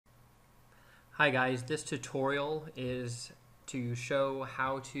Hi guys, this tutorial is to show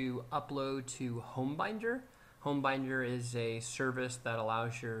how to upload to HomeBinder. HomeBinder is a service that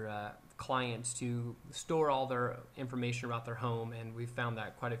allows your clients to store all their information about their home, and we found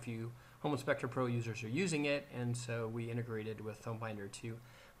that quite a few Home Inspector Pro users are using it, and so we integrated with HomeBinder to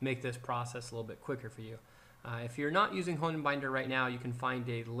make this process a little bit quicker for you. If you're not using HomeBinder right now, you can find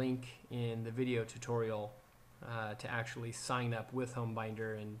a link in the video tutorial to actually sign up with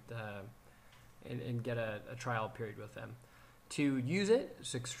HomeBinder and get a trial period with them. To use it,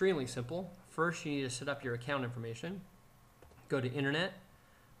 it's extremely simple. First, you need to set up your account information. Go to Internet,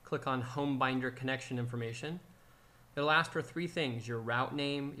 click on HomeBinder connection information. It'll ask for three things: your route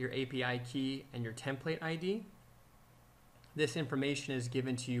name, your API key, and your template ID. This information is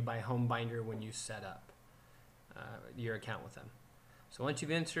given to you by HomeBinder when you set up your account with them. So once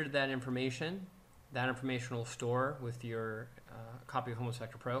you've entered that information will store with your copy of Home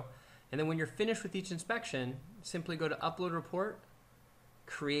Inspector Pro. And then when you're finished with each inspection, simply go to Upload Report,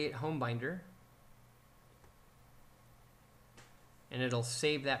 create HomeBinder, and it'll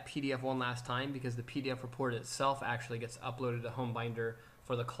save that PDF one last time because the PDF report itself actually gets uploaded to HomeBinder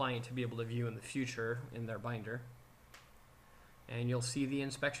for the client to be able to view in the future in their binder. And you'll see the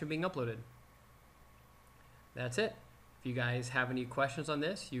inspection being uploaded. That's it. If you guys have any questions on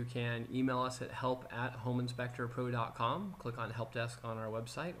this, you can email us at help@homeinspectorpro.com, click on Help Desk on our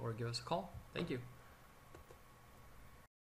website, or give us a call. Thank you.